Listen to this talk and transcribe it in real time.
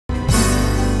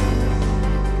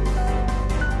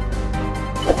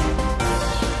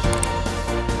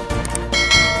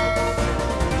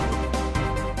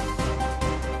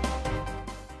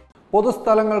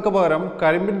പൊതുസ്ഥലങ്ങൾക്ക് പകരം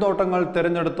കരിമ്പിൻ തോട്ടങ്ങൾ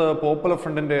തിരഞ്ഞെടുത്ത് പോപ്പുലർ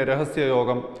ഫ്രണ്ടിന്റെ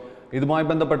രഹസ്യയോഗം. ഇതുമായി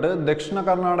ബന്ധപ്പെട്ട് ദക്ഷിണ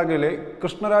കർണാടകയിലെ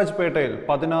കൃഷ്ണരാജ്പേട്ടയിൽ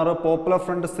 16 പോപ്പുലർ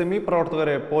ഫ്രണ്ട് സെമി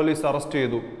പ്രവർത്തകരെ പോലീസ് അറസ്റ്റ്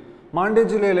ചെയ്തു. മാണ്ഡ്യ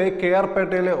ജില്ലയിലെ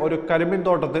KR-പേട്ടയിലെ ഒരു കരിമ്പിൻ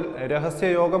തോട്ടത്തിൽ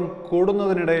രഹസ്യയോഗം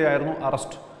കൂടുന്നതിനിടെയായിരുന്നു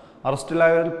അറസ്റ്റ്.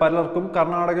 അറസ്റ്റിലായവരിൽ പലർക്കും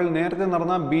കർണാടകയിൽ നേരത്തെ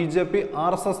നടന്ന BJP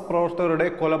RSS പ്രവർത്തകരുടെ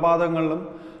കൊലപാതകങ്ങളിലും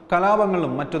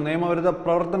കലാപങ്ങളിലും മറ്റു നിയമവിരുദ്ധ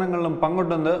പ്രവർത്തനങ്ങളിലും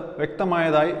പങ്കുണ്ടെന്ന്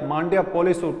വ്യക്തമായതായി Mandya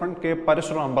police superintendent K.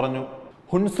 Parasuram പറഞ്ഞു.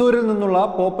 ഹുൻസൂരിൽ നിന്നുള്ള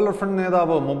പോപ്പുലർ ഫ്രണ്ട്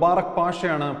നേതാവ് മുബാറക്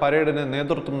പാഷയാണ് പരേഡിന്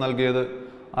നേതൃത്വം നൽകിയത്.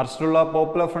 അറസ്റ്റിലുള്ള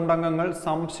പോപ്പുലർ ഫ്രണ്ട് അംഗങ്ങൾ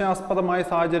സംശയാസ്പദമായ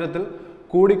സാഹചര്യത്തിൽ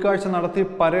കൂടിക്കാഴ്ച നടത്തി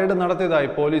പരേഡ് നടത്തിയതായി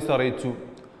പോലീസ് അറിയിച്ചു.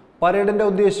 പരേഡിന്റെ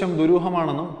ഉദ്ദേശ്യം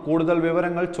ദുരൂഹമാണെന്നും കൂടുതൽ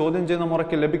വിവരങ്ങൾ ചോദ്യം ചെയ്യുന്ന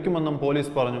മുറയ്ക്ക് ലഭിക്കുമെന്നും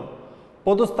പോലീസ് പറഞ്ഞു.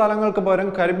 പൊതുസ്ഥലങ്ങൾക്ക് പകരം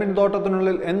കരിമ്പിൻ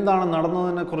തോട്ടത്തിനുള്ളിൽ എന്താണ്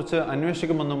നടന്നതിനെ കുറിച്ച്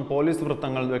അന്വേഷിക്കുമെന്നും പോലീസ്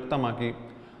വൃത്തങ്ങൾ വ്യക്തമാക്കി.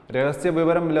 രഹസ്യ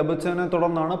വിവരം ലഭിച്ചതിനെ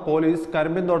തുടർന്നാണ് പോലീസ്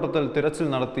കരിമ്പിൻ തോട്ടത്തിൽ തിരച്ചിൽ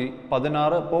നടത്തി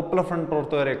 16 പോപ്പുലർ ഫ്രണ്ട്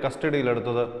പ്രവർത്തകരെ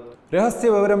കസ്റ്റഡിയിലെടുത്തത്. രഹസ്യ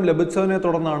വിവരം ലഭിച്ചതിനെ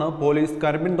തുടർന്നാണ് പോലീസ്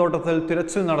കരിമ്പിൻ തോട്ടത്തിൽ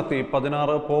തിരച്ചിൽ നടത്തി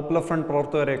 16 പോപ്പുലർ ഫ്രണ്ട്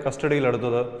പ്രവർത്തകരെ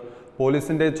കസ്റ്റഡിയിലെടുത്തത്.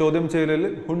 പോലീസിന്റെ ചോദ്യം ചെയ്യലിൽ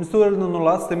ഹുൻസൂരിൽ നിന്നുള്ള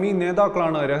സെമി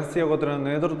നേതാക്കളാണ് രഹസ്യയോഗത്തിന്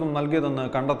നേതൃത്വം നൽകിയതെന്ന്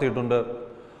കണ്ടെത്തിയിട്ടുണ്ട്.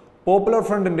 പോപ്പുലർ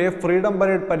ഫ്രണ്ടിന്റെ ഫ്രീഡം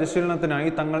പരേഡ് പരിശീലനത്തിനായി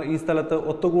തങ്ങൾ ഈ സ്ഥലത്ത്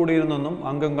ഒത്തുകൂടിയിരുന്നെന്നും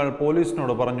അംഗങ്ങൾ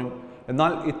പോലീസിനോട് പറഞ്ഞു.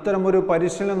 എന്നാൽ ഇത്തരമൊരു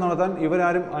പരിശീലനം നടത്താൻ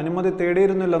ഇവരാരും അനുമതി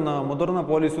തേടിയിരുന്നില്ലെന്ന് മുതിർന്ന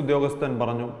പോലീസ് ഉദ്യോഗസ്ഥൻ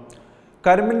പറഞ്ഞു.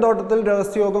 കരിമ്പിൻ തോട്ടത്തിൽ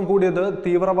രഹസ്യയോഗം കൂടിയത്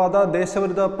തീവ്രവാദ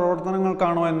ദേശവിരുദ്ധ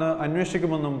പ്രവർത്തനങ്ങൾക്കാണോ എന്ന്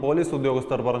അന്വേഷിക്കുമെന്നും പോലീസ്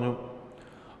ഉദ്യോഗസ്ഥർ പറഞ്ഞു.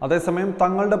 അതേസമയം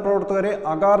തങ്ങളുടെ പ്രവർത്തകരെ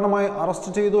അകാരണമായി അറസ്റ്റ്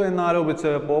ചെയ്തു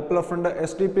എന്നാരോപിച്ച് പോപ്പുലർ ഫ്രണ്ട്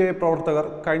SDPI പ്രവർത്തകർ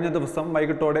കഴിഞ്ഞ ദിവസം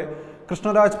വൈകിട്ടോടെ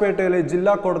കൃഷ്ണരാജ്പേട്ടയിലെ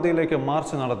ജില്ലാ കോടതിയിലേക്ക്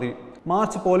മാർച്ച് നടത്തി.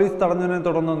 മാർച്ച് പോലീസ് തടഞ്ഞതിനെ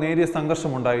തുടർന്ന് നേരിയ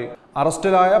സംഘർഷമുണ്ടായി.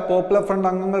 അറസ്റ്റിലായ പോപ്പുലർ ഫ്രണ്ട്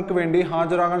അംഗങ്ങൾക്ക് വേണ്ടി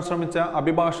ഹാജരാകാൻ ശ്രമിച്ച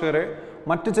അഭിഭാഷകരെ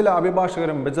മറ്റു ചില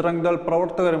അഭിഭാഷകരും ബജ്റംഗ് ദൾ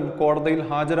പ്രവർത്തകരും കോടതിയിൽ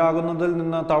ഹാജരാകുന്നതിൽ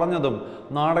നിന്ന് തടഞ്ഞതും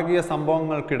നാടകീയ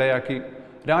സംഭവങ്ങൾക്കിടയാക്കി.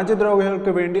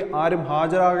 രാജ്യദ്രോഹികൾക്ക് വേണ്ടി ആരും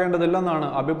ഹാജരാകേണ്ടതില്ലെന്നാണ്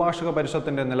അഭിഭാഷക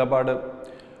പരിഷത്തിന്റെ നിലപാട്.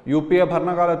 UPA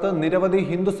ഭരണകാലത്ത് നിരവധി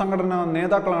ഹിന്ദു സംഘടനാ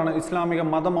നേതാക്കളാണ് ഇസ്ലാമിക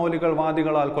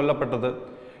മതമൗലികവാദികളാൽ കൊല്ലപ്പെട്ടത്.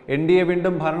 NDA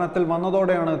വീണ്ടും ഭരണത്തിൽ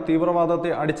വന്നതോടെയാണ് തീവ്രവാദത്തെ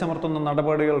അടിച്ചമർത്തുന്ന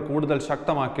നടപടികൾ കൂടുതൽ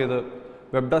ശക്തമാക്കിയത്.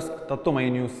 Web desk Tatwamayi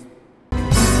news.